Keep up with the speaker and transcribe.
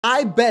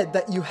I bet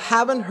that you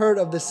haven't heard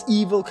of this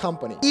evil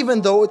company,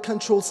 even though it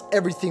controls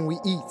everything we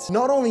eat.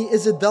 Not only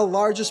is it the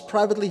largest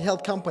privately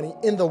held company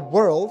in the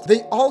world,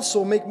 they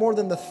also make more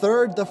than the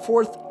third, the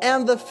fourth,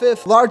 and the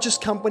fifth largest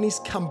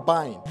companies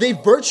combined. They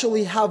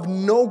virtually have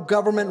no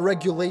government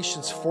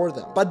regulations for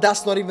them. But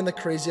that's not even the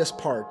craziest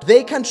part.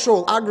 They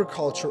control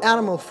agriculture,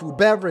 animal food,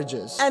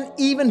 beverages, and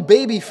even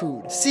baby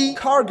food. See,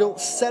 Cargill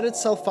set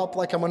itself up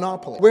like a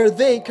monopoly, where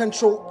they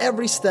control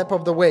every step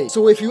of the way.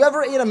 So if you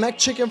ever ate a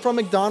McChicken from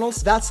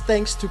McDonald's, that's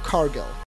thanks to Cargill.